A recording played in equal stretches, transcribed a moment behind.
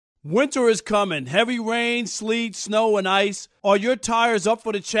Winter is coming. Heavy rain, sleet, snow, and ice. Are your tires up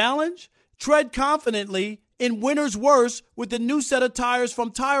for the challenge? Tread confidently in winter's worst with the new set of tires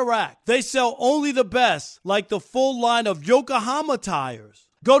from Tire Rack. They sell only the best, like the full line of Yokohama tires.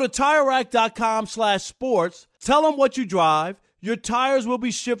 Go to TireRack.com/sports. Tell them what you drive. Your tires will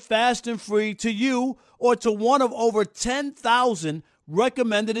be shipped fast and free to you or to one of over 10,000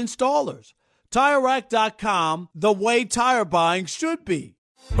 recommended installers. TireRack.com, the way tire buying should be.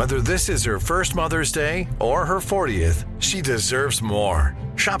 Whether this is her first Mother's Day or her 40th, she deserves more.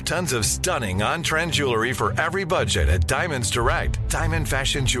 Shop tons of stunning on-trend jewelry for every budget at Diamonds Direct. Diamond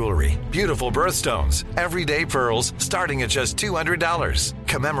fashion jewelry, beautiful birthstones, everyday pearls starting at just $200.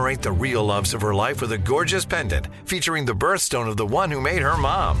 Commemorate the real loves of her life with a gorgeous pendant featuring the birthstone of the one who made her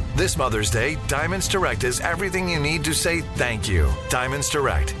mom. This Mother's Day, Diamonds Direct is everything you need to say thank you. Diamonds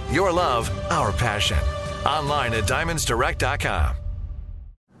Direct, your love, our passion. Online at diamondsdirect.com.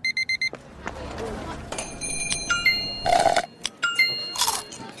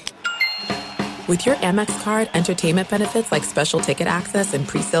 With your Amex card, entertainment benefits like special ticket access and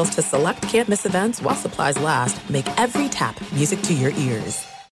pre-sales to select can't-miss events while supplies last make every tap music to your ears.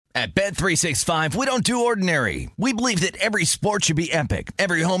 At Bet365, we don't do ordinary. We believe that every sport should be epic.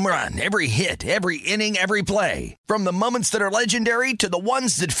 Every home run, every hit, every inning, every play. From the moments that are legendary to the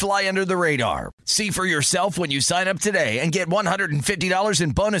ones that fly under the radar. See for yourself when you sign up today and get $150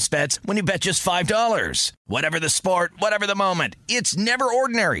 in bonus bets when you bet just $5. Whatever the sport, whatever the moment, it's never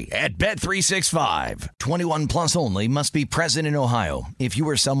ordinary at Bet365. 21 plus only. Must be present in Ohio. If you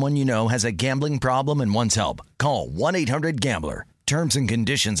or someone you know has a gambling problem and wants help, call 1-800-GAMBLER. Terms and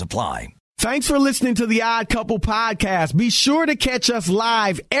conditions apply. Thanks for listening to the Odd Couple podcast. Be sure to catch us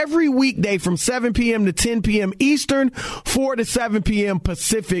live every weekday from 7 p.m. to 10 p.m. Eastern, 4 to 7 p.m.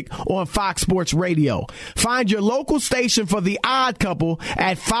 Pacific on Fox Sports Radio. Find your local station for the Odd Couple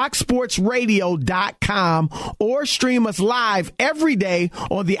at foxsportsradio.com or stream us live every day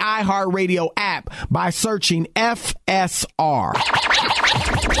on the iHeartRadio app by searching FSR.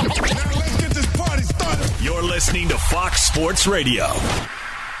 You're listening to Fox Sports Radio.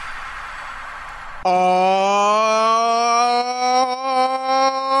 Oh,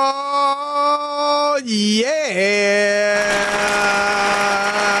 yeah.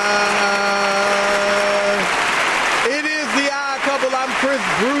 It is the Odd Couple. I'm Chris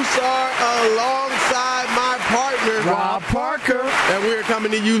Broussard alongside my partner, Rob Parker. And we're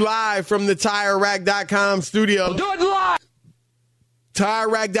coming to you live from the TireRack.com studio. Do it live!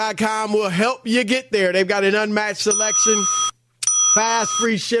 TireRack.com will help you get there. They've got an unmatched selection, fast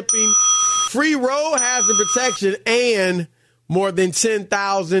free shipping, free road hazard protection, and more than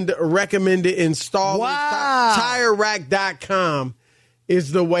 10,000 recommended installers. Wow. TireRack.com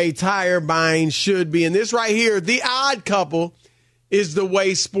is the way tire buying should be. And this right here, The Odd Couple, is the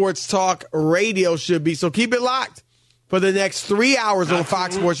way sports talk radio should be. So keep it locked for the next 3 hours on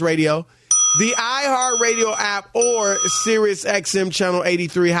Fox Sports Radio, the iHeartRadio app, or Sirius XM Channel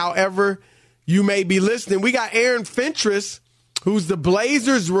 83, however you may be listening. We got Aaron Fentress, who's the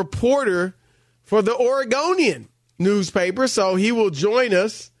Blazers reporter for the Oregonian newspaper. So he will join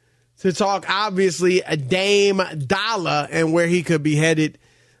us to talk, obviously, Dame Dollar and where he could be headed.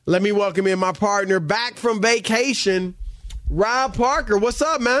 Let me welcome in my partner back from vacation, Rob Parker. What's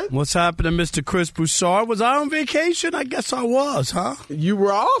up, man? What's happening, Mr. Chris Broussard? Was I on vacation? I guess I was, huh? You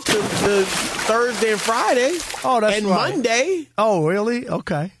were off the Thursday and Friday. Oh, that's and right. Monday. Oh, really?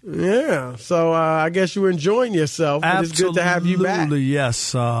 Okay. Yeah. So I guess you were enjoying yourself. But it's good to have you back. Absolutely,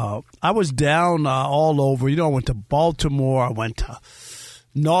 yes. I was down all over. You know, I went to Baltimore. I went to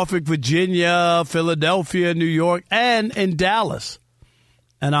Norfolk, Virginia, Philadelphia, New York, and in Dallas.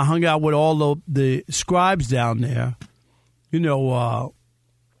 And I hung out with all the scribes down there. You know,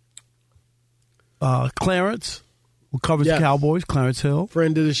 Clarence, who covers the Cowboys, Clarence Hill.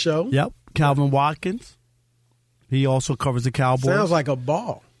 Friend of the show. Yep. Calvin Watkins. He also covers the Cowboys. Sounds like a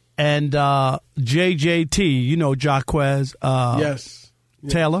ball. And JJT, you know, Jaquez yes.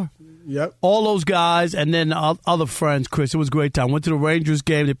 Taylor. Yep. All those guys, and then other friends, Chris. It was a great time. Went to the Rangers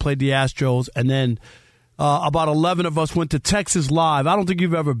game. They played the Astros. And then about 11 of us went to Texas Live. I don't think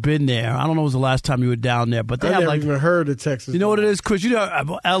you've ever been there. I don't know when was the last time you were down there. But they I've have never like, even heard of Texas. You know Live. what it is, Chris? You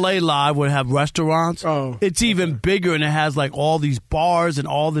know, L.A. Live would have restaurants. Oh. It's even bigger, and it has like all these bars and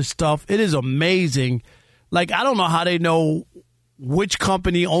all this stuff. It is amazing. Like, I don't know how they know which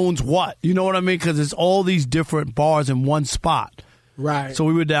company owns what. You know what I mean? Because it's all these different bars in one spot. Right. So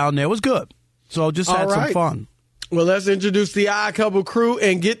we were down there. It was good. So just had some fun. Well, let's introduce the Odd Couple crew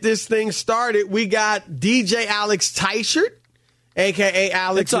and get this thing started. We got DJ Alex Teichert, a.k.a.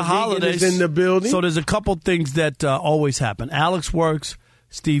 Alex. It's a holiday is in the building. So there's a couple things that always happen. Alex works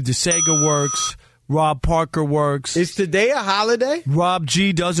Steve DeSager works. Rob Parker works. Is today a holiday? Rob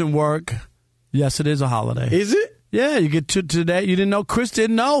G doesn't work. Yes, it is a holiday. Is it? Yeah, you get to today. You didn't know. Chris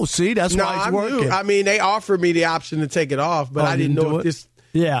didn't know. See, that's why he's working. I mean, they offered me the option to take it off, but I didn't know if this.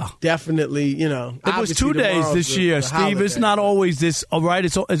 Yeah, definitely. It was 2 days this year, Steve. Holiday. It's not always this. All right,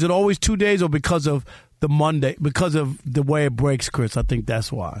 is it always 2 days or because of the Monday? Because of the way it breaks, Chris. I think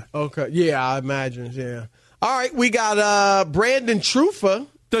that's why. Okay. Yeah, I imagine. Yeah. All right, we got Brandon Trufa.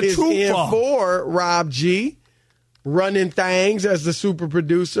 In for Rob G, running things as the super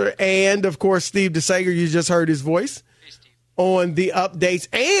producer, and of course Steve DeSager. You just heard his voice on the updates.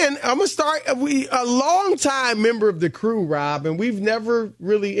 And I'm gonna start. A long-time member of the crew, Rob, and we've never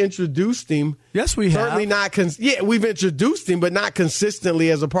really introduced him. Yes, we have. Certainly not. We've introduced him, but not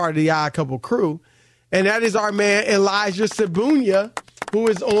consistently as a part of the Odd Couple crew. And that is our man Elijah Sabunia, who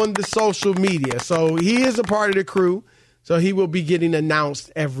is on the social media. So he is a part of the crew. So he will be getting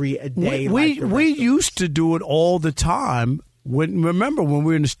announced every day. We used to do it all the time. Remember when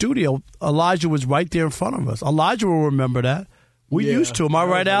we were in the studio, Elijah was right there in front of us. Elijah will remember that. We used to. Am I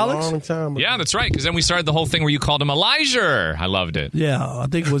right, Alex? Long time ago. Yeah, that's right. Because then we started the whole thing where you called him Elijah. I loved it. Yeah, I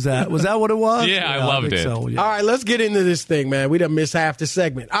think it was that. Was that what it was? Yeah, I loved it. So, yeah. All right, let's get into this thing, man. We done missed half the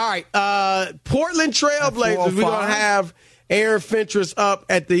segment. All right, Portland Trailblazers. We're going to have Aaron Fentress up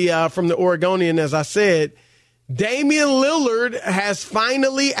at the from the Oregonian, as I said. Damian Lillard has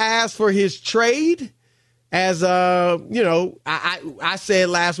finally asked for his trade. As I said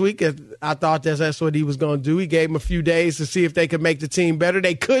last week, I thought that's what he was going to do. He gave him a few days to see if they could make the team better.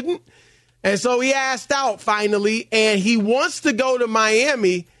 They couldn't. And so he asked out finally, and he wants to go to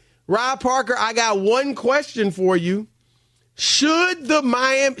Miami. Rob Parker, I got one question for you. Should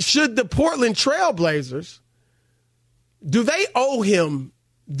the Portland Trailblazers, do they owe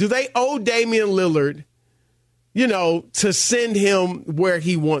Damian Lillard, to send him where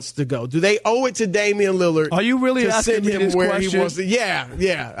he wants to go? Do they owe it to Damian Lillard? Are you really asking me this question? He wants to? Yeah,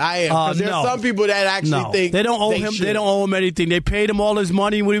 I am. There's some people that actually think they don't owe him. They don't owe him anything. They paid him all his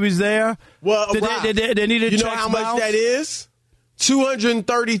money when he was there. Well, they needed. You know how much that is?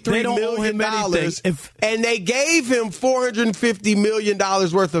 $233 million, and they gave him $450 million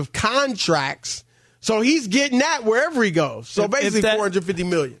worth of contracts. So he's getting that wherever he goes. So basically $450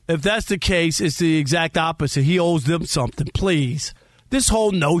 million. If that's the case, it's the exact opposite. He owes them something, please. This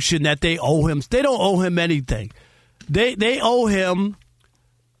whole notion that they owe him, they don't owe him anything. They owe him,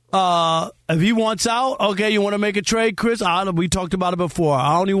 if he wants out, okay, you want to make a trade, Chris? We talked about it before.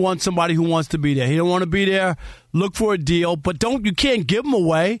 I only want somebody who wants to be there. He don't want to be there. Look for a deal, but you can't give him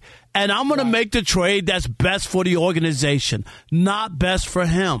away. And I'm going to make the trade that's best for the organization, not best for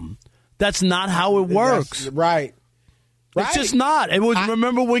him. That's not how it works. Right. It's just not. It was.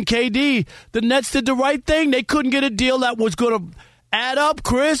 Remember when KD, the Nets did the right thing? They couldn't get a deal that was going to add up,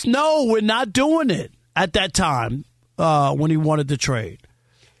 Chris. No, we're not doing it at that time when he wanted to trade.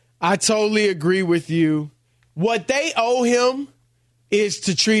 I totally agree with you. What they owe him is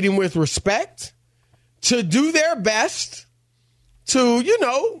to treat him with respect, to do their best,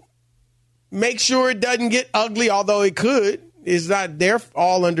 to, make sure it doesn't get ugly, although it could. It's not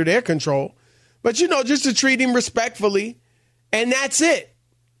all under their control. But, just to treat him respectfully. And that's it.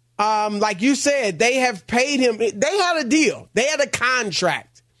 Like you said, they have paid him. They had a deal. They had a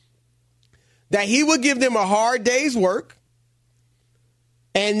contract that he would give them a hard day's work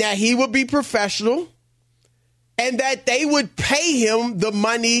and that he would be professional and that they would pay him the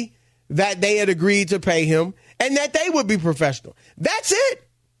money that they had agreed to pay him and that they would be professional. That's it.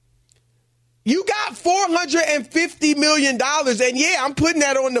 You got $450 million, and yeah, I'm putting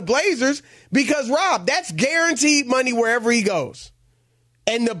that on the Blazers because, Rob, that's guaranteed money wherever he goes.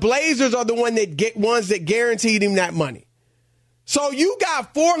 And the Blazers are the ones that guaranteed him that money. So you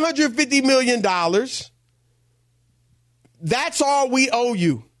got $450 million. That's all we owe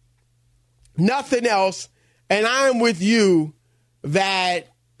you. Nothing else. And I'm with you that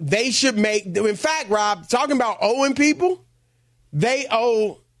they should make, in fact, Rob, talking about owing people, they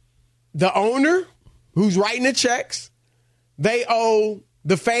owe the owner who's writing the checks. They owe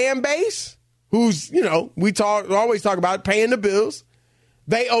the fan base who's, we always talk about paying the bills.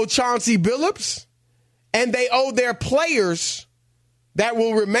 They owe Chauncey Billups, and they owe their players that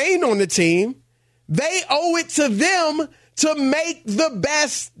will remain on the team. They owe it to them to make the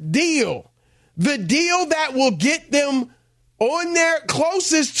best deal. The deal that will get them on their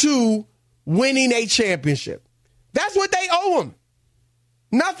closest to winning a championship. That's what they owe them.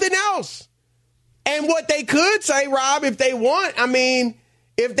 Nothing else. And what they could say, Rob, if they want,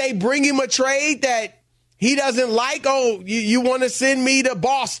 if they bring him a trade that he doesn't like, you want to send me to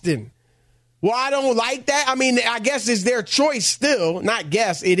Boston. well, I don't like that. I mean, I guess it's their choice still. Not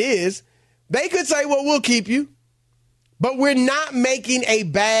guess, it is. They could say, well, we'll keep you. But we're not making a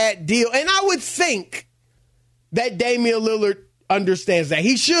bad deal. And I would think that Damian Lillard understands that.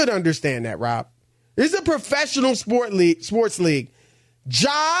 He should understand that, Rob. This is a professional sports league.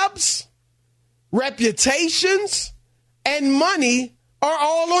 Jobs, reputations, and money are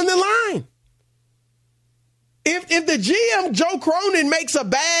all on the line. If the GM, Joe Cronin, makes a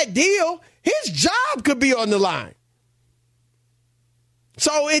bad deal, his job could be on the line.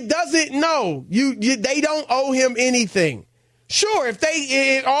 So it doesn't, no, they don't owe him anything. Sure,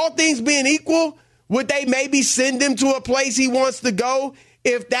 if all things being equal, would they maybe send him to a place he wants to go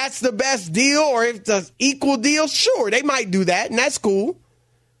if that's the best deal or if it's an equal deal? Sure, they might do that, and that's cool.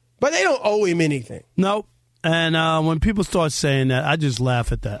 But they don't owe him anything. No. And when people start saying that, I just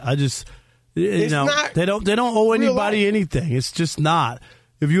laugh at that. They don't owe anybody anything. It's just not.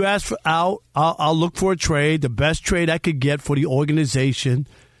 If you ask for out, I'll look for a trade. The best trade I could get for the organization,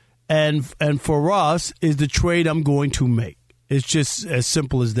 and for us is the trade I'm going to make. It's just as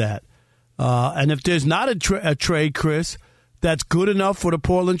simple as that. And if there's not a trade, Chris, that's good enough for the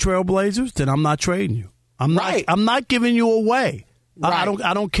Portland Trail Blazers, then I'm not trading you. I'm not giving you away. Right.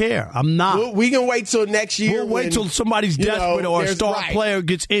 I don't care. I'm not. We can wait till next year. We'll wait till somebody's desperate or a star player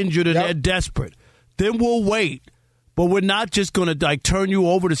gets injured and they're desperate. Then we'll wait. But we're not just going to turn you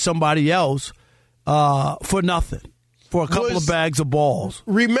over to somebody else for nothing, for a couple of bags of balls.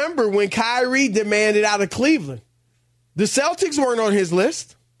 Remember when Kyrie demanded out of Cleveland? The Celtics weren't on his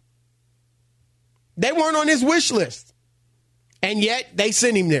list. They weren't on his wish list. And yet they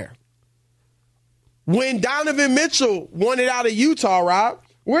sent him there. When Donovan Mitchell wanted out of Utah, Rob,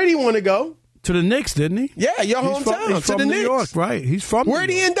 where did he want to go? To the Knicks, didn't he? Yeah, your hometown. He's from to the New Knicks. York, right? He's from Where'd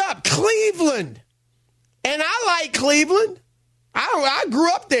New he York. end up? Cleveland. And I like Cleveland. I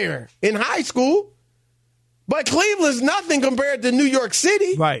grew up there in high school. But Cleveland's nothing compared to New York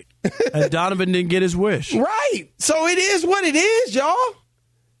City. Right. And Donovan didn't get his wish. Right. So it is what it is, y'all.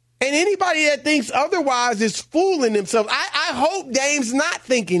 And anybody that thinks otherwise is fooling themselves. I hope Dame's not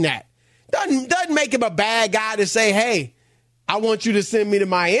thinking that. Doesn't make him a bad guy to say, hey, I want you to send me to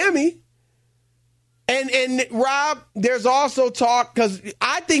Miami. And Rob, there's also talk, because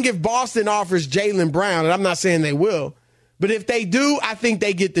I think if Boston offers Jaylen Brown, and I'm not saying they will, but if they do, I think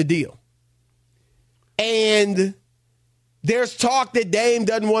they get the deal. And there's talk that Dame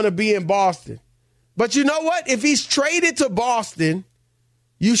doesn't want to be in Boston. But you know what? If he's traded to Boston,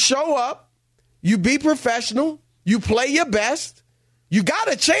 you show up, you be professional, you play your best, you got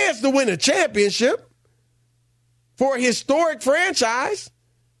a chance to win a championship for a historic franchise.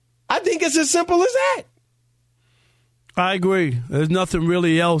 I think it's as simple as that. I agree. There's nothing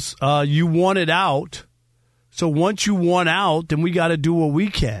really else. You want it out. So once you want out, then we got to do what we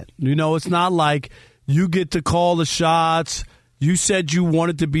can. You know, it's not like you get to call the shots. You said you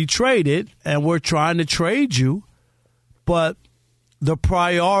wanted to be traded, and we're trying to trade you. But the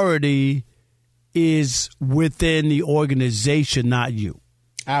priority is within the organization, not you.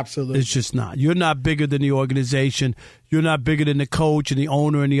 Absolutely. It's just not. You're not bigger than the organization. You're not bigger than the coach and the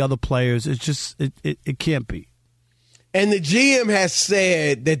owner and the other players. It's just, it can't be. And the GM has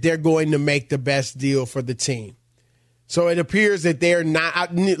said that they're going to make the best deal for the team. So it appears that they're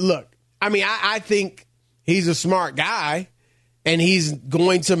not. Look, I mean, I think he's a smart guy, and he's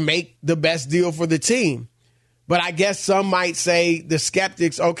going to make the best deal for the team. But I guess some might say, the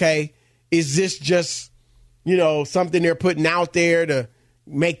skeptics, okay, is this just, something they're putting out there to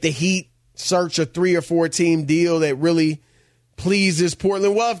make the Heat search a 3 or 4 team deal that really pleases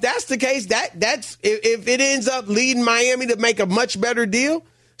Portland? Well, if that's the case, that's if it ends up leading Miami to make a much better deal,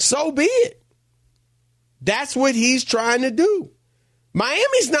 so be it. That's what he's trying to do.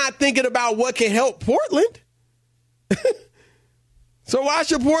 Miami's not thinking about what can help Portland. So why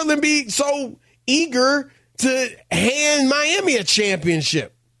should Portland be so eager to hand Miami a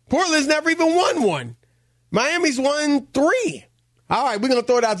championship? Portland's never even won one. Miami's won 3. All right, we're going to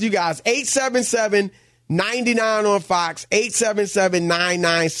throw it out to you guys. 877-99 on Fox,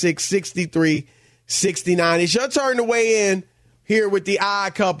 877-996-6369. It's your turn to weigh in here with the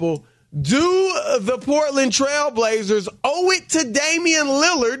odd couple. Do the Portland Trail Blazers owe it to Damian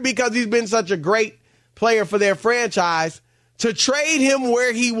Lillard, because he's been such a great player for their franchise, to trade him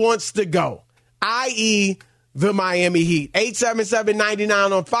where he wants to go, i.e., the Miami Heat?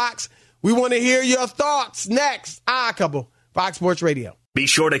 877-99 on Fox. We want to hear your thoughts next. Odd Couple, Fox Sports Radio. Be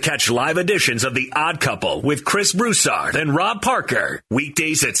sure to catch live editions of The Odd Couple with Chris Broussard and Rob Parker.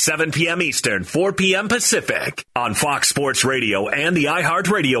 Weekdays at 7 p.m. Eastern, 4 p.m. Pacific on Fox Sports Radio and the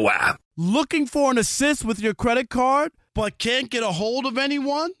iHeartRadio app. Looking for an assist with your credit card but can't get a hold of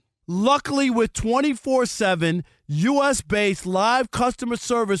anyone? Luckily, with 24/7 U.S.-based live customer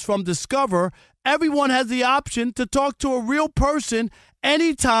service from Discover, everyone has the option to talk to a real person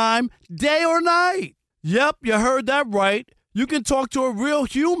anytime, day or night. Yep, you heard that right. You can talk to a real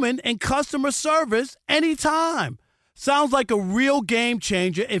human in customer service anytime. Sounds like a real game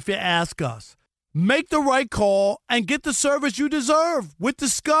changer if you ask us. Make the right call and get the service you deserve with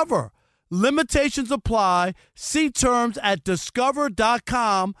Discover. Limitations apply. See terms at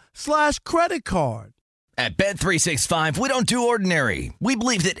discover.com/creditcard. At Bet365, we don't do ordinary. We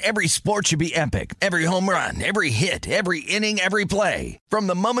believe that every sport should be epic. Every home run, every hit, every inning, every play. From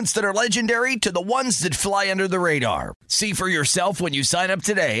the moments that are legendary to the ones that fly under the radar. See for yourself when you sign up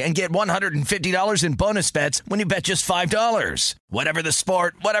today and get $150 in bonus bets when you bet just $5. Whatever the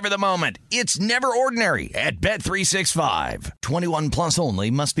sport, whatever the moment, it's never ordinary at Bet365. 21 plus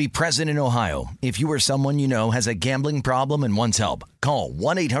only. Must be present in Ohio. If you or someone you know has a gambling problem and wants help, call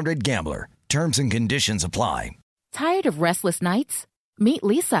 1-800-GAMBLER. Terms and conditions apply. Tired of restless nights? Meet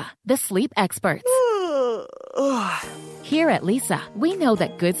Lisa, the sleep experts. Here at Lisa, we know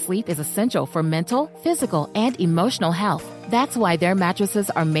that good sleep is essential for mental, physical, and emotional health. That's why their mattresses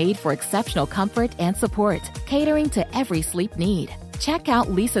are made for exceptional comfort and support, catering to every sleep need. Check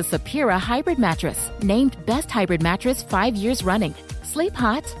out Lisa's Sapira Hybrid Mattress, named Best Hybrid Mattress 5 years running. Sleep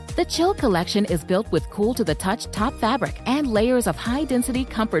hot? The Chill Collection is built with cool-to-the-touch top fabric and layers of high-density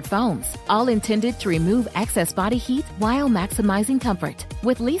comfort foams, all intended to remove excess body heat while maximizing comfort.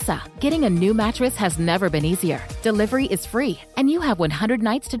 With Lisa, getting a new mattress has never been easier. Delivery is free, and you have 100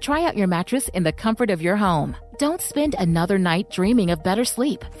 nights to try out your mattress in the comfort of your home. Don't spend another night dreaming of better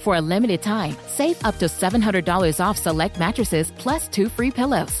sleep. For a limited time, save up to $700 off select mattresses plus 2 free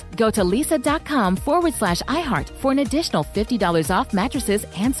pillows. Go to lisa.com/iHeart for an additional $50 off mattresses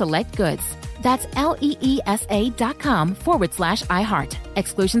and select goods. That's LEESA.com/iHeart.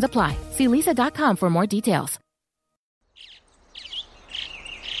 Exclusions apply. See lisa.com for more details.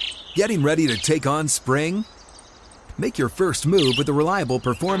 Getting ready to take on spring? Make your first move with the reliable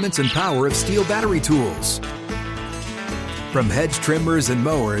performance and power of Steel battery tools. From hedge trimmers and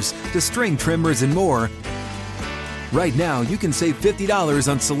mowers to string trimmers and more, right now you can save $50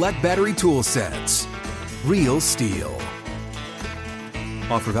 on select battery tool sets. Real Steel.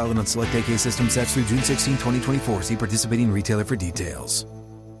 Offer valid on select AK system sets through June 16, 2024. See participating retailer for details.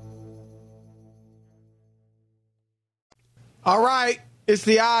 All right. It's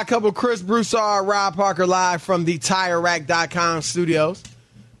the Odd Couple, Chris Broussard, Rob Parker, live from the TireRack.com studios.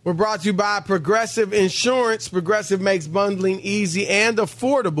 We're brought to you by Progressive Insurance. Progressive makes bundling easy and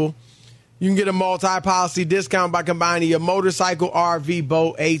affordable. You can get a multi-policy discount by combining your motorcycle, RV,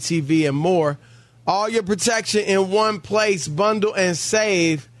 boat, ATV, and more. All your protection in one place. Bundle and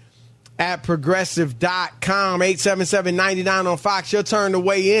save at Progressive.com. 877-99 on Fox. Your turn to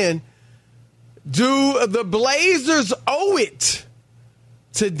weigh in. Do the Blazers owe it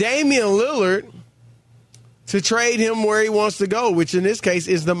to Damian Lillard to trade him where he wants to go, which in this case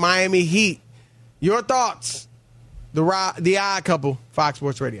is the Miami Heat? Your thoughts? The Odd Couple, Fox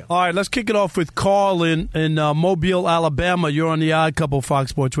Sports Radio. All right, let's kick it off with Carl in Mobile, Alabama. You're on the Odd Couple,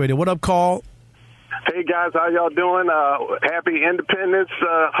 Fox Sports Radio. What up, Carl? Hey, guys, how y'all doing? Happy Independence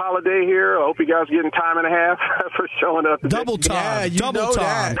holiday here. I hope you guys are getting time and a half for showing up. Double time. Yeah, double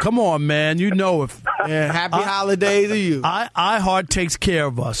time. That. Come on, man. You know if. Yeah, happy holiday to you. iHeart takes care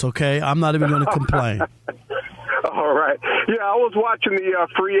of us, okay? I'm not even going to complain. All right. Yeah, I was watching the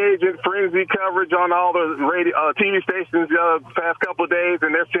free agent frenzy coverage on all the radio, TV stations the past couple of days,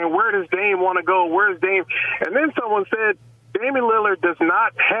 and they're saying, where does Dame want to go? Where's Dame? And then someone said, Damian Lillard does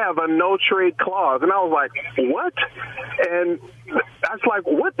not have a no-trade clause. And I was like, what? And I was like,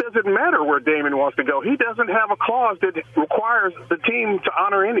 what does it matter where Damian wants to go? He doesn't have a clause that requires the team to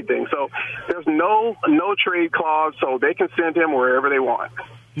honor anything. So there's no trade clause, so they can send him wherever they want.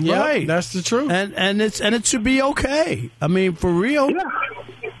 Yep, right. That's the truth. And it should be okay. I mean, for real. Yeah.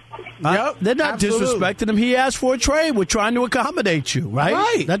 They're not absolutely. disrespecting him. He asked for a trade. We're trying to accommodate you, right?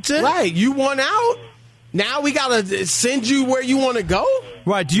 Right. That's it. Right. You want out? Now we got to send you where you want to go?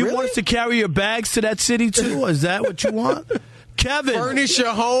 Right. Do you Really? want us to carry your bags to that city, too? Is that what you want? Kevin. Furnish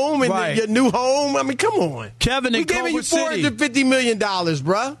your home and Right. your new home? I mean, come on. Kevin in we giving you Culver City. $450 million,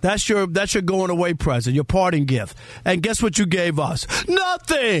 bruh. That's your going away present, your parting gift. And guess what you gave us?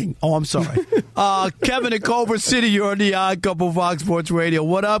 Nothing. Oh, I'm sorry. Kevin in Culver City, you're on the Odd Couple, Fox Sports Radio.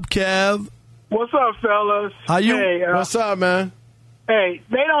 What up, Kev? What's up, fellas? How you? Hey, What's up, man? Hey,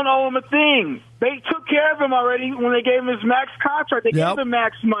 they don't owe him a thing. They took care of him already when they gave him his max contract. They Yep. gave him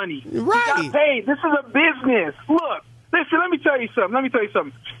max money. Right. He got paid. This is a business. Look, Listen, let me tell you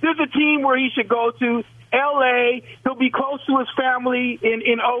something. There's a team where he should go to. L.A. He'll be close to his family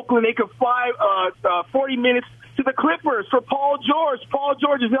in Oakland. They could fly 40 minutes to the Clippers for Paul George. Paul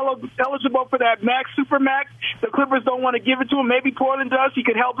George is eligible for that super max. The Clippers don't want to give it to him. Maybe Portland does. He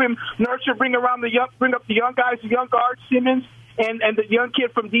could help him nurture, bring up the young guys, the young guard Simmons and the young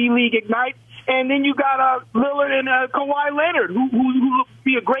kid from D-League Ignite. And then you got Lillard and Kawhi Leonard, who will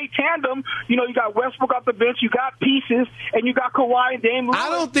be a great tandem. You know, you got Westbrook off the bench, you got pieces, and you got Kawhi and Dame Lillard. I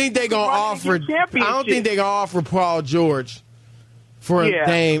don't think they're gonna offer Paul George for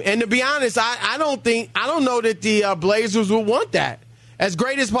Dame. And to be honest, I don't know that the Blazers would want that. As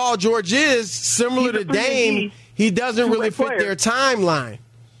great as Paul George is, similar to Dame, he doesn't really fit their timeline.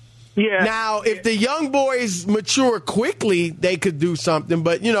 Yeah. Now, if the young boys mature quickly, they could do something.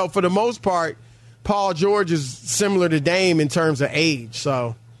 But, you know, for the most part, Paul George is similar to Dame in terms of age.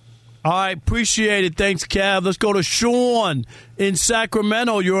 So, all right, appreciate it. Thanks, Cav. Let's go to Sean in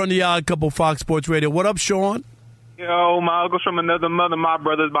Sacramento. You're on the Odd Couple Fox Sports Radio. What up, Sean? Yo, my uncle's from another mother. My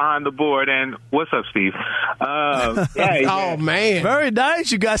brother's behind the board. And what's up, Steve? Oh, man. Very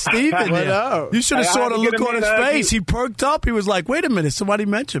nice. You got Steve in there. Up? You should have saw the look on his face. He perked up. He was like, wait a minute, somebody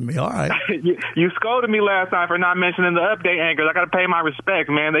mentioned me. All right. You scolded me last time for not mentioning the update anchors. I got to pay my respects,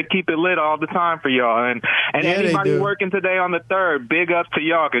 man. They keep it lit all the time for y'all. And anybody working today on the third, big ups to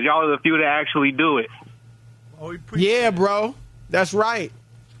y'all because y'all are the few that actually do it. Yeah, bro. That's right.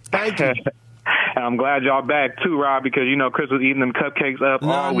 Thank you. And I'm glad y'all back, too, Rob, because, you know, Chris was eating them cupcakes up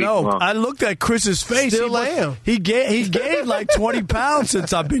all week long. I looked at Chris's face. He gained like 20 pounds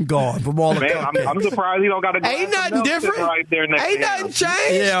since I've been gone from all the cupcakes. I'm surprised he don't got a glass Ain't nothing different. Right there next Ain't nothing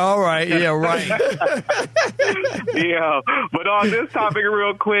changed. Yeah, all right. Yeah, right. Yeah. But on this topic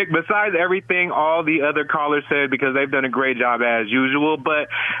real quick, besides everything all the other callers said, because they've done a great job as usual, but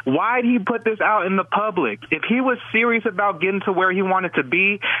why did he put this out in the public? If he was serious about getting to where he wanted to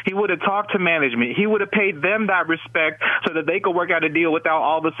be, he would have talked to management. He would have paid them that respect so that they could work out a deal without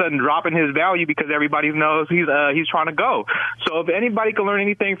all of a sudden dropping his value because everybody knows he's trying to go. So if anybody can learn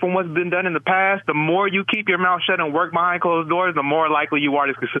anything from what's been done in the past, the more you keep your mouth shut and work behind closed doors, the more likely you are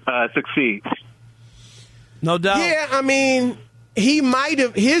to succeed. No doubt. Yeah, I mean, he might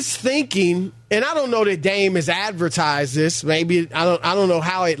have his thinking, and I don't know that Dame has advertised this. Maybe I don't know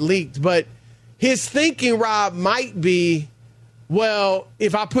how it leaked, but his thinking, Rob, might be, well,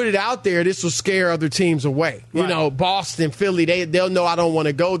 if I put it out there, this will scare other teams away. Right. You know, Boston, Philly, they'll know I don't want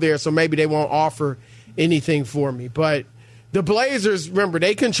to go there, so maybe they won't offer anything for me. But the Blazers, remember,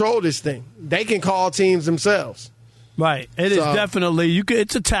 they control this thing. They can call teams themselves. Right. It is definitely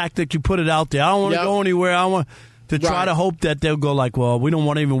it's a tactic. You put it out there. I don't want to go anywhere. I want to try to hope that they'll go like, well, we don't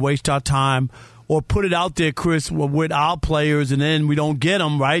want to even waste our time. Or put it out there, Chris, with our players, and then we don't get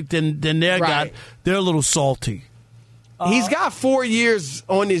them, right? Then they're a little salty. He's got 4 years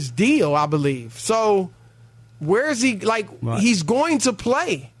on his deal, I believe. So where is he? He's going to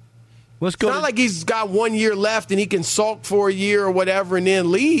play. Let's go. It's not like he's got 1 year left and he can sulk for a year or whatever and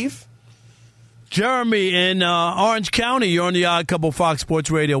then leave. Jeremy in Orange County, you're on the Odd Couple Fox Sports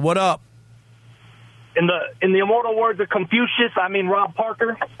Radio. What up? In the immortal words of Confucius, Rob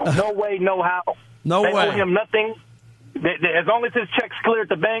Parker, no way, no how. No way. They owe him nothing. As long as his check's clear at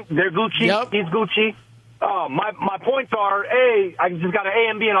the bank, they're Gucci. Yep. He's Gucci. My points are, A, I just got an A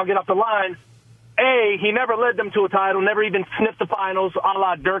and B and I'll get off the line. A, he never led them to a title, never even sniffed the finals a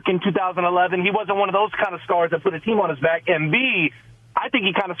la Dirk in 2011. He wasn't one of those kind of stars that put a team on his back. And B, I think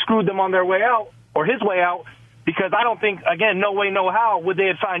he kind of screwed them on their way out, or his way out, because I don't think, again, no way, no how would they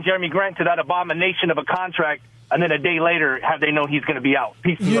have signed Jeremy Grant to that abomination of a kind contract, and then a day later have they known he's going to be out.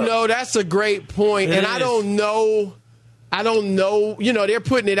 You know, that's a great point. And I don't know, they're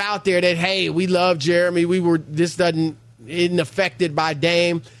putting it out there that, hey, we love Jeremy. Isn't affected by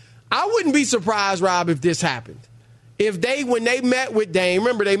Dame. I wouldn't be surprised, Rob, if this happened. When they met with Dame,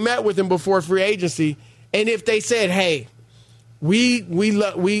 remember they met with him before free agency, and if they said, hey,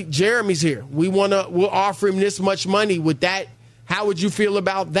 Jeremy's here. We'll offer him this much money with that. How would you feel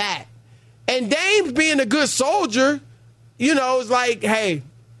about that? And Dame's being a good soldier, it's like, hey,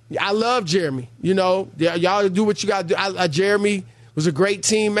 I love Jeremy. Y'all do what you got to do. Jeremy was a great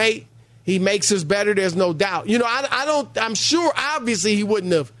teammate. He makes us better. There's no doubt. I'm sure, obviously, he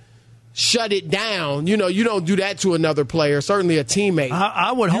wouldn't have shut it down. You don't do that to another player, certainly a teammate.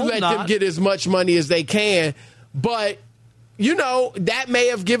 I would hope not. You let them get as much money as they can. But, that may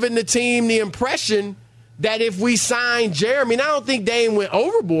have given the team the impression that if we signed Jeremy, and I don't think Dame went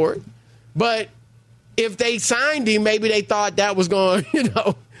overboard, but if they signed him, maybe they thought that was going,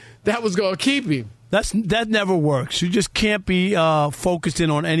 that was going to keep him. That never works. You just can't be focusing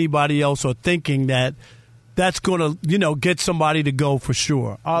on anybody else or thinking that that's going to, get somebody to go for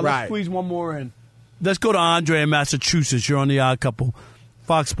sure. Let's squeeze one more in. Let's go to Andre in Massachusetts. You're on the Odd Couple,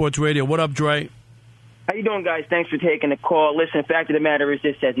 Fox Sports Radio. What up, Dre? How you doing, guys? Thanks for taking the call. Listen, the fact of the matter is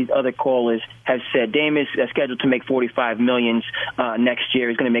this, as these other callers have said, Dame is scheduled to make $45 million next year.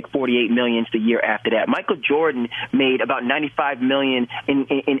 He's going to make $48 million the year after that. Michael Jordan made about $95 million in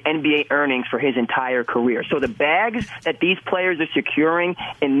NBA earnings for his entire career. So the bags that these players are securing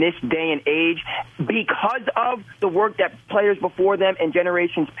in this day and age, because of the work that players before them and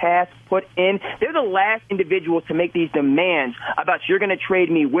generations past put in, they're the last individuals to make these demands about you're going to trade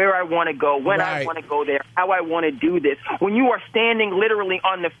me where I want to go, when I want to go there, how I want to do this. When you are standing literally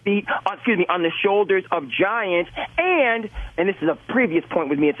on the shoulders of giants, and this is a previous point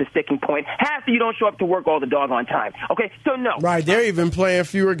with me, it's a sticking point, half of you don't show up to work all the doggone time. Okay, so no. Right, they're even playing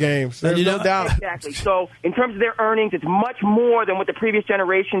fewer games. There's no doubt. Exactly. So in terms of their earnings, it's much more than what the previous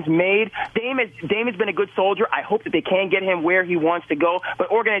generations made. Dame has been a good soldier. I hope that they can get him where he wants to go.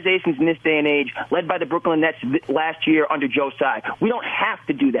 But organizations in this day and age, led by the Brooklyn Nets last year under Joe Tsai, we don't have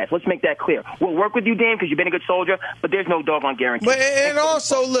to do that. Let's make that clear. We'll work with you, Dame, because you've been a good soldier, but there's no doggone guarantee. But and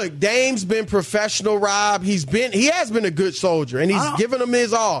also, look, Dame's been professional, Rob. He has been a good soldier, and he's given him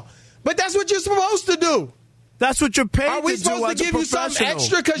his all. But that's what you're supposed to do. That's what you're paid to do. Are we supposed to give you something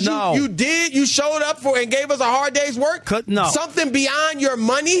extra because no. you showed up for and gave us a hard day's work? No. Something beyond your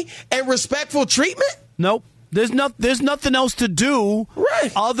money and respectful treatment? Nope. There's nothing else to do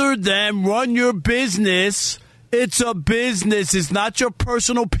other than run your business. It's a business. It's not your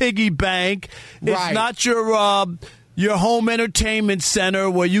personal piggy bank. It's not your home entertainment center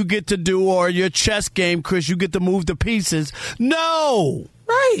where you get to do, or your chess game, Chris, you get to move the pieces. No.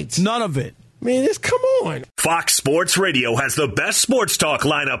 Right. None of it. Man, come on. Fox Sports Radio has the best sports talk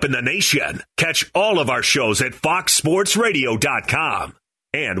lineup in the nation. Catch all of our shows at foxsportsradio.com.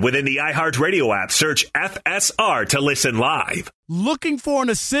 And within the iHeartRadio app, search FSR to listen live. Looking for an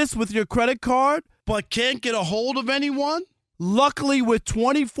assist with your credit card, but can't get a hold of anyone? Luckily, with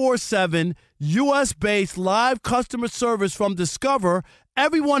 24/7 U.S.-based live customer service from Discover,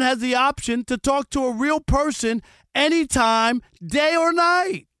 everyone has the option to talk to a real person anytime, day or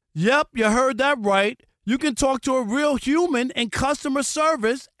night. Yep, you heard that right. You can talk to a real human in customer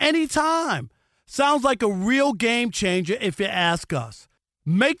service anytime. Sounds like a real game changer if you ask us.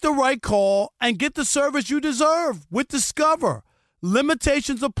 Make the right call and get the service you deserve with Discover.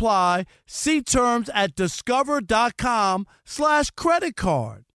 Limitations apply. See terms at discover.com/credit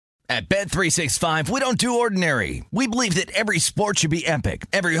card. At Bet365, we don't do ordinary. We believe that every sport should be epic.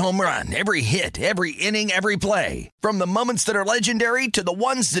 Every home run, every hit, every inning, every play. From the moments that are legendary to the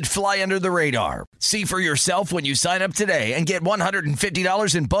ones that fly under the radar. See for yourself when you sign up today and get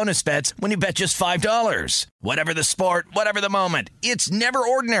 $150 in bonus bets when you bet just $5. Whatever the sport, whatever the moment, it's never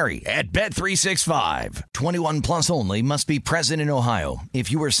ordinary at Bet365. 21 plus only. Must be present in Ohio.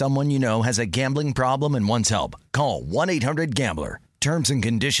 If you or someone you know has a gambling problem and wants help, call 1-800-GAMBLER. Terms and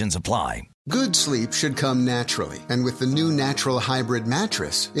conditions apply. Good sleep should come naturally, and with the new Natural Hybrid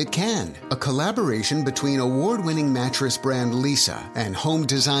mattress, it can. A collaboration between award-winning mattress brand Leesa and home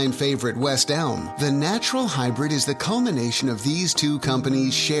design favorite West Elm, the Natural Hybrid is the culmination of these two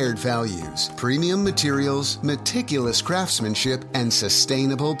companies' shared values: premium materials, meticulous craftsmanship, and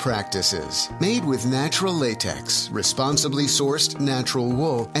sustainable practices. Made with natural latex, responsibly sourced natural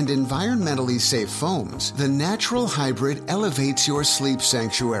wool, and environmentally safe foams, the Natural Hybrid elevates your sleep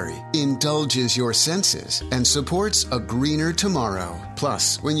sanctuary, indulges your senses, and supports a greener tomorrow.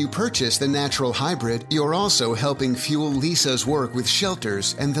 Plus, when you purchase the Natural Hybrid, you're also helping fuel Leesa's work with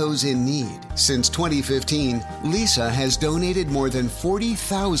shelters and those in need. Since 2015, Leesa has donated more than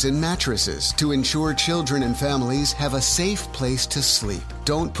 40,000 mattresses to ensure children and families have a safe place to sleep.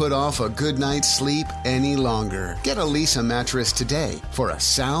 Don't put off a good night's sleep any longer. Get a Leesa mattress today for a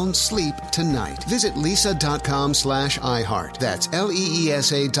sound sleep tonight. Visit leesa.com/iHeart. That's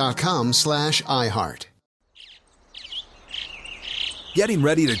LEESA.com/iHeart. Getting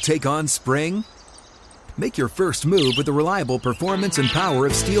ready to take on spring? Make your first move with the reliable performance and power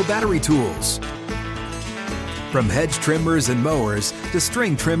of Steel battery tools. From hedge trimmers and mowers to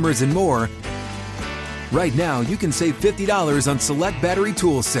string trimmers and more, right now you can save $50 on select battery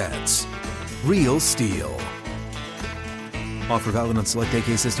tool sets. Real Steel. Offer valid on select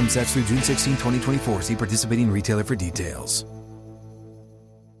AK system sets through June 16, 2024. See participating retailer for details.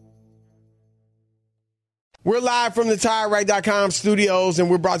 We're live from the TireRack.com studios, and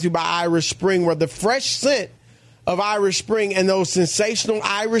we're brought to you by Irish Spring, where the fresh scent of Irish Spring and those sensational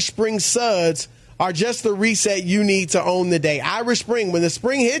Irish Spring suds are just the reset you need to own the day. Irish Spring, when the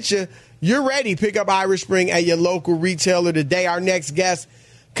spring hits you, you're ready. Pick up Irish Spring at your local retailer today. Our next guest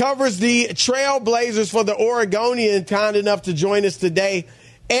covers the Trailblazers for the Oregonian, kind enough to join us today.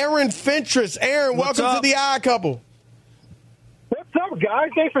 Aaron Fentress. Aaron, welcome to the Odd Couple. What's up, guys?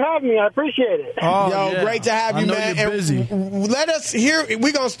 Thanks for having me. I appreciate it. Great to have you, man. You're busy. Let us hear.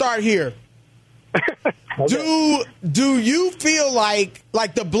 We're gonna start here. Okay. Do you feel like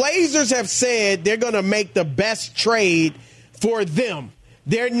the Blazers have said they're gonna make the best trade for them?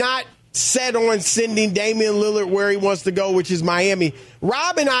 They're not set on sending Damian Lillard where he wants to go, which is Miami.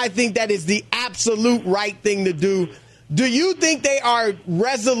 Rob and I think that is the absolute right thing to do. Do you think they are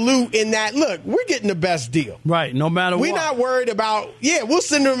resolute in that, look, we're getting the best deal? Right, no matter what. We're not worried about, we'll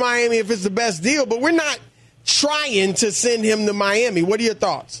send him to Miami if it's the best deal, but we're not trying to send him to Miami. What are your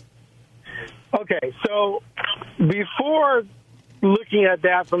thoughts? Okay, so before looking at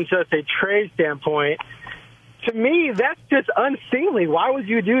that from just a trade standpoint, to me, that's just unseemly. Why would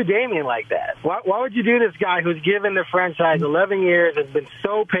you do Damian like that? Why would you do this guy who's given the franchise 11 years, has been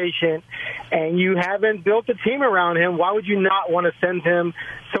so patient, and you haven't built a team around him? Why would you not want to send him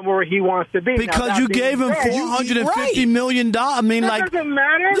somewhere where he wants to be? Because you gave him $450 million. I mean, that doesn't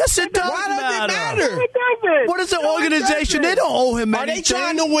matter. Yes, it does matter. It doesn't. What is the organization? They don't owe him anything. Are they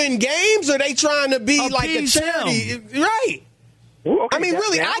trying to win games, or are they trying to be like a charity? Right. Okay, I mean,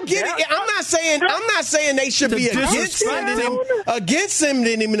 really, I get it. I'm not saying they should be against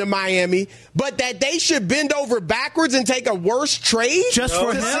sending him to Miami, but that they should bend over backwards and take a worse trade just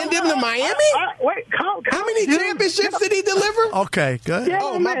for him? Send him to Miami. How many championships did he deliver? Okay, good.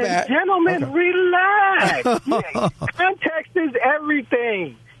 Gentlemen, my bad. Gentlemen, relax. Context is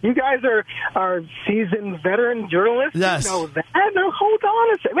everything. You guys are seasoned veteran journalists. Yes. You know that. No, hold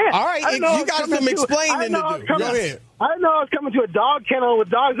on a second. Man, all right, you got some explaining to do. Go ahead. I know I was coming to a dog kennel with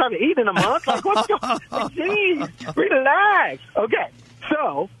dogs I haven't eaten in a month. Like, what's going on? Jeez, relax. Okay,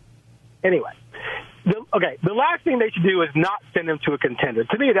 so, anyway. The last thing they should do is not send him to a contender.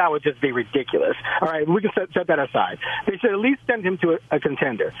 To me, that would just be ridiculous. All right, we can set that aside. They should at least send him to a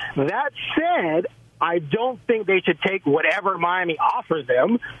contender. That said, I don't think they should take whatever Miami offers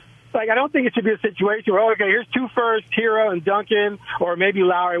them. Like, I don't think it should be a situation where, okay, here's 2 firsts, Hero and Duncan, or maybe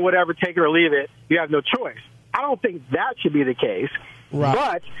Lowry, whatever, take it or leave it. You have no choice. I don't think that should be the case. Right.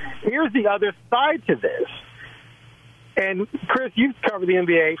 But here's the other side to this. And, Chris, you've covered the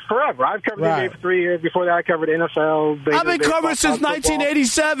NBA forever. I've covered the NBA for 3 years. Before that, I covered NFL. I've been covering since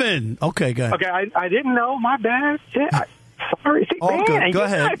 1987. Okay, go ahead. Okay, I didn't know. My bad. Sorry. See, man, good. Go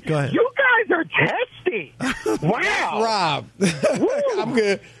ahead. You guys are testy. Wow. Rob. I'm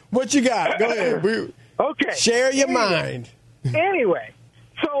good. What you got? Go ahead. Okay. Share your mind. Anyway,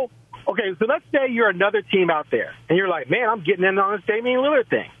 so let's say you're another team out there, and you're like, man, I'm getting in on this Damian Lillard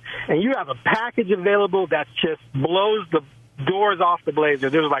thing. And you have a package available that just blows the doors off the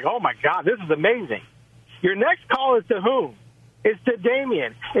Blazers. They're like, oh, my God, this is amazing. Your next call is to whom? It's to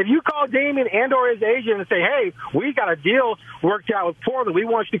Damian. If you call Damian and or his agent and say, hey, we got a deal worked out with Portland, we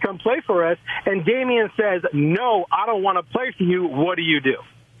want you to come play for us, and Damian says, no, I don't want to play for you, what do?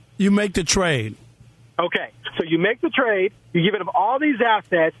 You make the trade. Okay, so you make the trade, you give him all these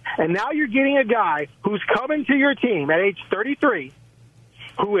assets, and now you're getting a guy who's coming to your team at age 33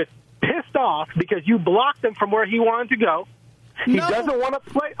 who is pissed off because you blocked him from where he wanted to go. He doesn't want to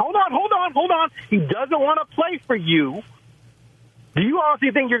play. Hold on. He doesn't want to play for you. Do you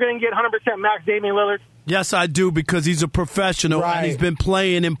honestly think you're going to get 100% max Damian Lillard? Yes, I do, because he's a professional, and he's been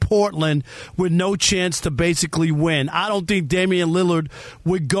playing in Portland with no chance to basically win. I don't think Damian Lillard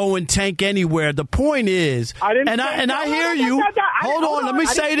would go and tank anywhere. The point is, I hear you. Hold on, let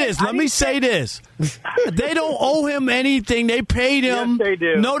me say this. They don't owe him anything. They paid him. Yes, they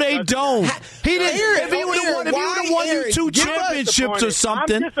do. No, they don't. He didn't. If he would have won you 2 championships or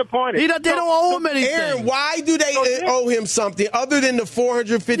something, I'm disappointed. They don't owe him anything. Aaron, why do they owe him something other than the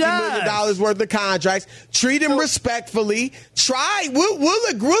 $450 million worth of contracts? Treat him respectfully.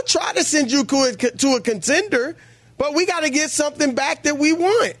 We'll try to send you to a contender, but we got to get something back that we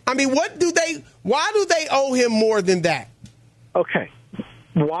want. I mean, why do they owe him more than that? Okay.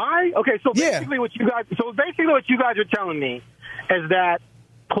 Why? Okay, so basically what you guys are telling me is that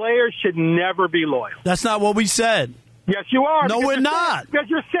players should never be loyal. That's not what we said. Yes, you are. No, we're not. Because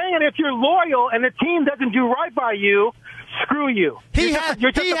you're saying if you're loyal and the team doesn't do right by you, screw you. He has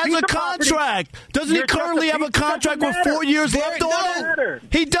a contract. Doesn't he currently have a contract with 4 years left on it?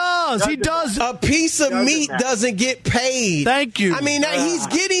 He does. He does. A piece of meat doesn't get paid. Thank you. I mean, he's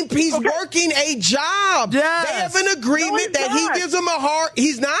working a job. Yes. They have an agreement that he gives him a heart.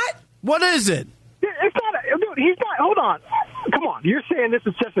 He's not? What is it? It's not. Dude, he's not. Hold on. Come on. You're saying this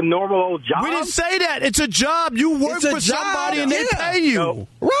is just a normal old job? We didn't say that. It's a job. You work for somebody and they pay you. No.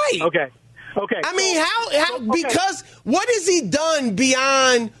 Right. Okay. Okay. I mean, how because what has he done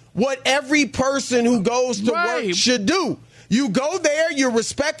beyond what every person who goes to work should do? You go there, you're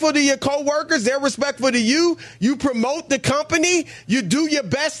respectful to your coworkers, they're respectful to you, you promote the company, you do your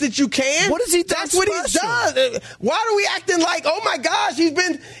best that you can. What has he done? That's what he's done. Why are we acting like, oh my gosh, he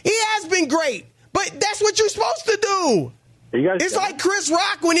has been great. But that's what you're supposed to do. It's like Chris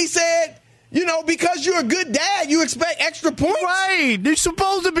Rock when he said, because you're a good dad, you expect extra points. Right. You're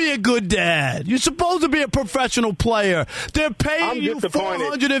supposed to be a good dad. You're supposed to be a professional player. They're paying you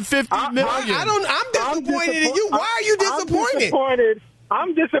 $450 million. I'm disappointed in you. Why are you disappointed?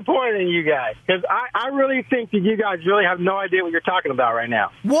 I'm disappointed in you guys because I really think that you guys really have no idea what you're talking about right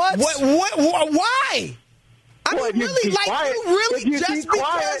now. What? Why? I mean, really, just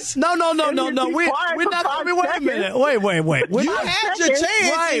because? No. We're not. Wait a minute. Wait. You had your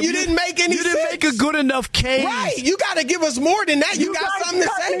chance, and you didn't make any sense. You didn't make a good enough case. Right. You got to give us more than that. You got something to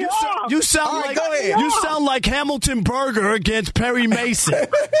say. You sound like Hamilton Berger against Perry Mason. Go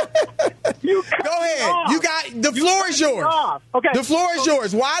ahead. The floor is yours. Okay. The floor is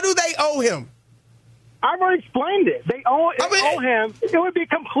yours. Why do they owe him? I've already explained it. They owe him. It would be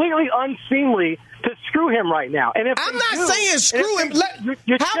completely unseemly to screw him right now. And if I'm not saying screw him. You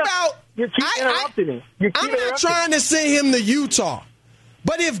keep interrupting me. I'm not trying to send him to Utah.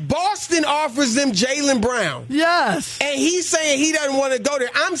 But if Boston offers them Jaylen Brown, yes, and he's saying he doesn't want to go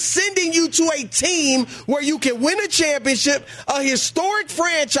there, I'm sending you to a team where you can win a championship, a historic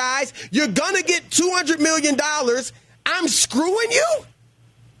franchise. You're going to get $200 million. I'm screwing you?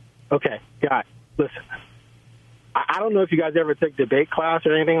 Okay, guys, listen. I don't know if you guys ever took debate class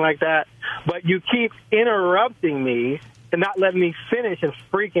or anything like that, but you keep interrupting me and not letting me finish and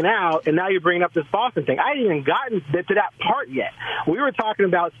freaking out, and now you're bringing up this Boston thing. I hadn't even gotten to that part yet. We were talking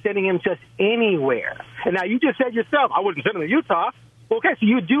about sending him just anywhere. And now you just said yourself, I wouldn't send him to Utah. Okay, so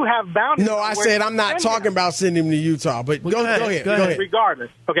you do have boundaries. No, I said I'm not talking about sending him to Utah, but go ahead.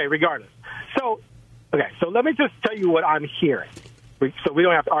 Regardless. So let me just tell you what I'm hearing, so we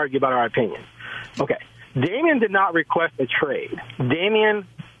don't have to argue about our opinion. Okay. Damian did not request a trade. Damian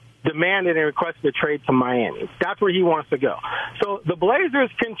demanded and requested a trade to Miami. That's where he wants to go. So the Blazers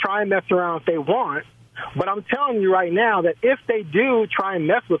can try and mess around if they want, but I'm telling you right now that if they do try and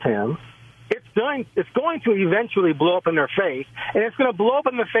mess with him, it's going to eventually blow up in their face, and it's going to blow up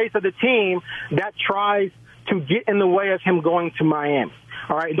in the face of the team that tries to get in the way of him going to Miami.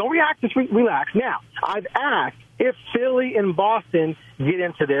 All right? Don't react, just relax. Now, I've asked if Philly and Boston get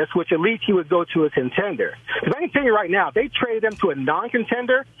into this, which at least he would go to a contender. Because I can tell you right now, if they traded him to a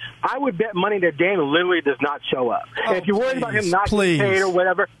non-contender, I would bet money that Dame literally does not show up. And if you're worried about him not getting paid or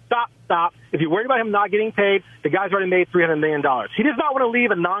whatever, stop. If you're worried about him not getting paid, the guy's already made $300 million. He does not want to leave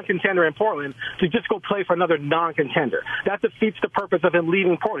a non-contender in Portland to just go play for another non-contender. That defeats the purpose of him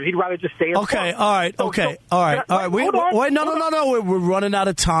leaving Portland. He'd rather just stay in Portland. All right. Wait, no. We're running out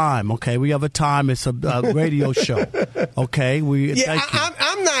of time, okay? We have a time. It's a radio show, okay?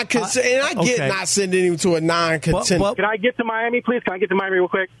 I'm not concerned. And I get not sending him to a non-contender. Can I get to Miami, please? Can I get to Miami real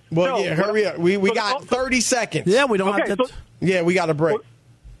quick? Hurry up. We got 30 seconds. Yeah, we don't have to. We got a break.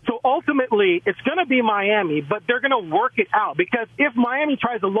 So ultimately, it's going to be Miami, but they're going to work it out because if Miami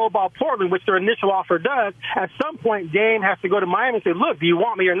tries to lowball Portland, which their initial offer does, at some point Dame has to go to Miami and say, "Look, do you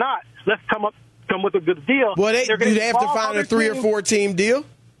want me or not? Let's come with a good deal." Well, do they have to find a 3 or 4 team deal?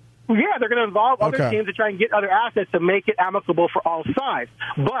 Yeah, they're going to involve other teams to try and get other assets to make it amicable for all sides.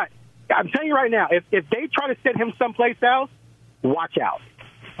 But I'm telling you right now, if they try to send him someplace else, watch out.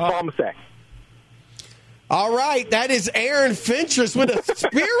 That's all I'm going to say. All right, that is Aaron Fentress with a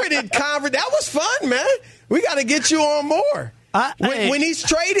spirited conversation. That was fun, man. We got to get you on more. When he's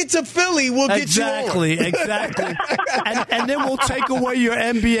traded to Philly, we'll get you on. Exactly. and then we'll take away your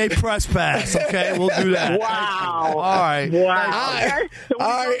NBA press pass, okay? We'll do that. Wow. All right. Wow.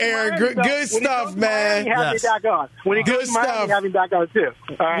 All right, Aaron. Good stuff, man. When he goes to Miami, have him back on, too.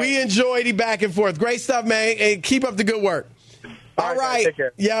 All right. We enjoyed the back and forth. Great stuff, man. And keep up the good work. All right.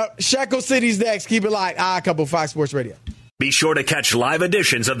 Yeah, Shekel City's next. Keep it light. Odd Couple, Fox Sports Radio. Be sure to catch live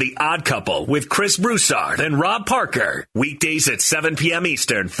editions of The Odd Couple with Chris Broussard and Rob Parker. Weekdays at 7 p.m.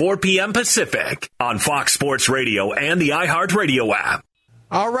 Eastern, 4 p.m. Pacific on Fox Sports Radio and the iHeartRadio app.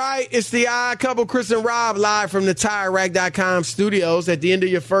 All right. It's The Odd Couple, Chris and Rob, live from the TireRack.com studios. At the end of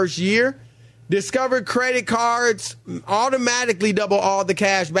your first year, Discover credit cards automatically double all the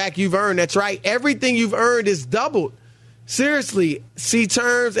cash back you've earned. That's right. Everything you've earned is doubled. Seriously, see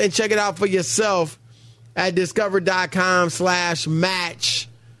terms and check it out for yourself at discover.com/match.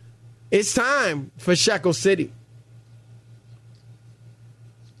 It's time for Shekel City.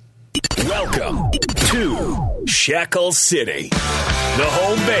 Welcome to Shekel City, the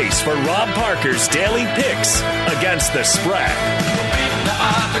home base for Rob Parker's daily picks against the spread.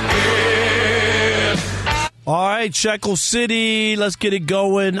 All right, Shekel City, let's get it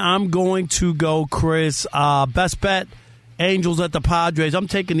going. I'm going to go, Chris. Best bet, Angels at the Padres. I'm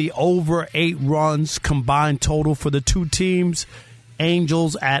taking the over 8 runs combined total for the two teams,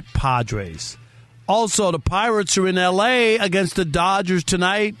 Angels at Padres. Also, the Pirates are in L.A. against the Dodgers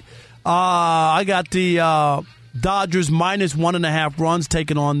tonight. I got the Dodgers minus 1.5 runs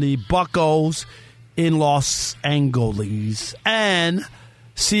taking on the Buccos in Los Angeles. And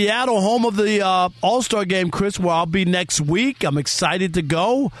Seattle, home of the All-Star game, Chris, where I'll be next week. I'm excited to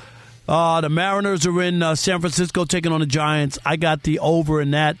go. The Mariners are in San Francisco taking on the Giants. I got the over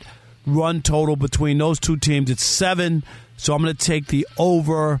in that run total between those two teams. It's 7, so I'm going to take the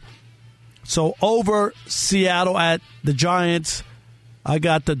over. So over Seattle at the Giants. I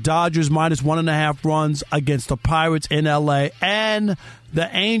got the Dodgers minus 1.5 runs against the Pirates in L.A. and the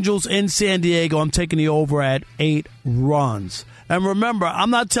Angels in San Diego. I'm taking the over at 8 runs. And remember,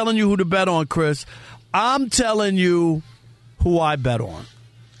 I'm not telling you who to bet on, Chris. I'm telling you who I bet on.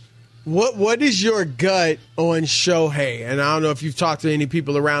 What is your gut on Shohei? And I don't know if you've talked to any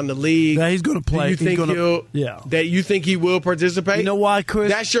people around the league. Yeah, he's going to play. That you think he will participate? You know why,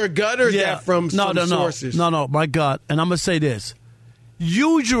 Chris? That's your gut, or is that from some sources? No, my gut. And I'm going to say this.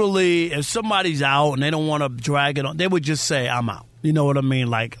 Usually, if somebody's out and they don't want to drag it on, they would just say, I'm out. You know what I mean?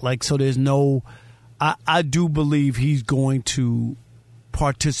 Like so there's no – I do believe he's going to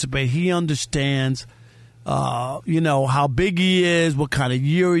participate. He understands – how big he is, what kind of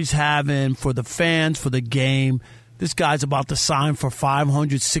year he's having for the fans, for the game. This guy's about to sign for $500,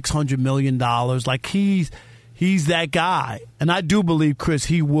 $600 million. Like, he's that guy. And I do believe, Chris,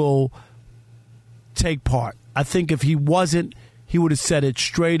 he will take part. I think if he wasn't, he would have said it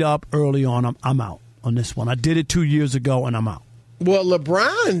straight up early on. I'm out on this one. I did it 2 years ago, and I'm out. Well,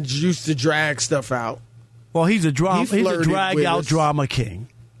 LeBron used to drag stuff out. Well, he's a drag-out drama king.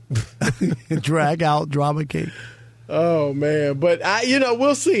 Drag out drama king. Oh man, but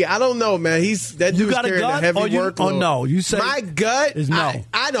we'll see. I don't know, man. That dude's carrying a heavy workload. Oh no, you say my gut is no.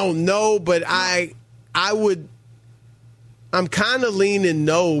 I don't know, but I would. I'm kind of leaning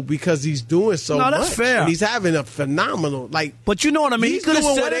no because he's doing so much. No, that's fair. And he's having a phenomenal But you know what I mean. He's doing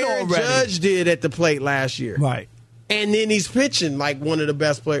what Aaron Judge did at the plate last year, right? And then he's pitching like one of the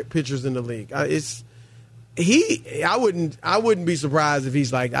best pitchers in the league. I wouldn't be surprised if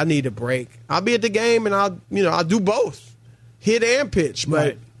he's like, I need a break. I'll be at the game and I'll do both, hit and pitch, but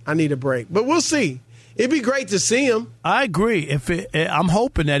right. I need a break. But we'll see. It'd be great to see him. I agree. I'm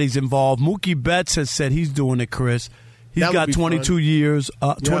hoping that he's involved. Mookie Betts has said he's doing it, Chris. He's got 22 years,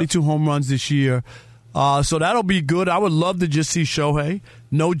 22 home runs this year. So that'll be good. I would love to just see Shohei.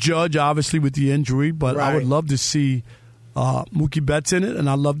 No Judge, obviously, with the injury, but right. I would love to see Mookie Betts in it, and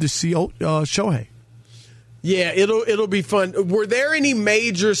I'd love to see Shohei. Yeah, it'll be fun. Were there any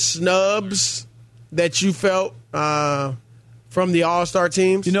major snubs that you felt from the All-Star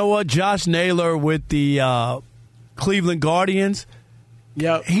teams? You know what? Josh Naylor with the Cleveland Guardians.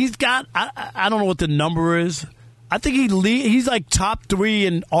 Yeah, he's got. I don't know what the number is. I think he's like top 3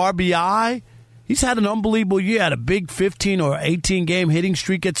 in RBI. He's had an unbelievable year. Had a big 15 or 18 game hitting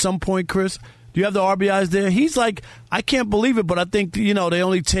streak at some point, Chris. Do you have the RBIs there? He's like, I can't believe it, but I think, they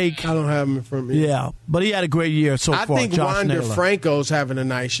only take. I don't have him in front of me. Yeah, but he had a great year so far. I think Wander Franco's having a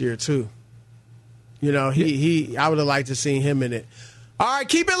nice year, too. I would have liked to see him in it. All right,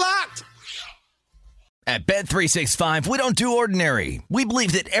 keep it locked. At Bet365, we don't do ordinary. We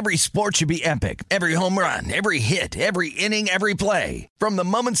believe that every sport should be epic. Every home run, every hit, every inning, every play. From the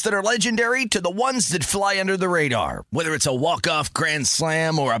moments that are legendary to the ones that fly under the radar. Whether it's a walk-off grand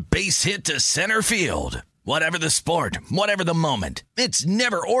slam or a base hit to center field. Whatever the sport, whatever the moment. It's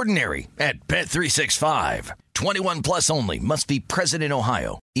never ordinary at Bet365. 21 plus only. Must be present in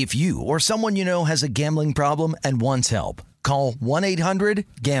Ohio. If you or someone you know has a gambling problem and wants help, call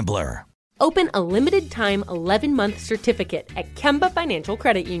 1-800-GAMBLER. Open a limited-time 11-month certificate at Kemba Financial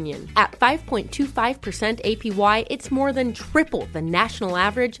Credit Union. At 5.25% APY, it's more than triple the national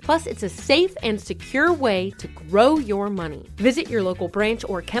average, plus it's a safe and secure way to grow your money. Visit your local branch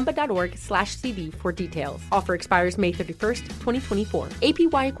or kemba.org/cb for details. Offer expires May 31st, 2024.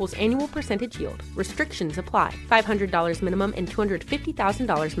 APY equals annual percentage yield. Restrictions apply. $500 minimum and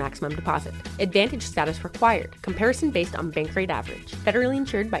 $250,000 maximum deposit. Advantage status required. Comparison based on bank rate average. Federally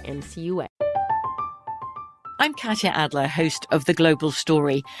insured by NCUA. I'm Katya Adler, host of The Global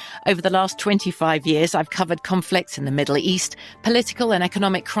Story. Over the last 25 years, I've covered conflicts in the Middle East, political and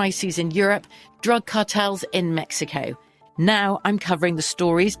economic crises in Europe, drug cartels in Mexico. Now I'm covering the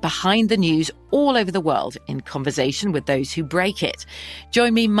stories behind the news all over the world in conversation with those who break it.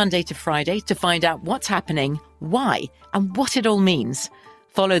 Join me Monday to Friday to find out what's happening, why, and what it all means.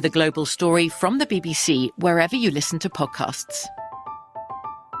 Follow The Global Story from the BBC wherever you listen to podcasts.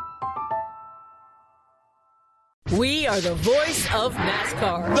 We are the voice of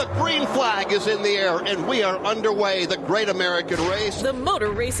NASCAR. The green flag is in the air, and we are underway. The Great American Race. The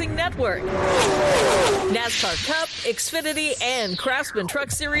Motor Racing Network. NASCAR Cup, Xfinity, and Craftsman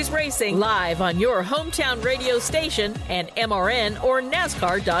Truck Series Racing live on your hometown radio station and MRN or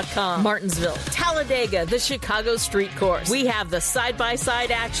NASCAR.com. Martinsville, Talladega, the Chicago Street Course. We have the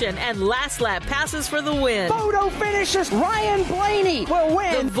side-by-side action and last lap passes for the win. Photo finishes. Ryan Blaney will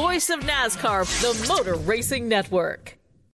win. The voice of NASCAR, the Motor Racing Network.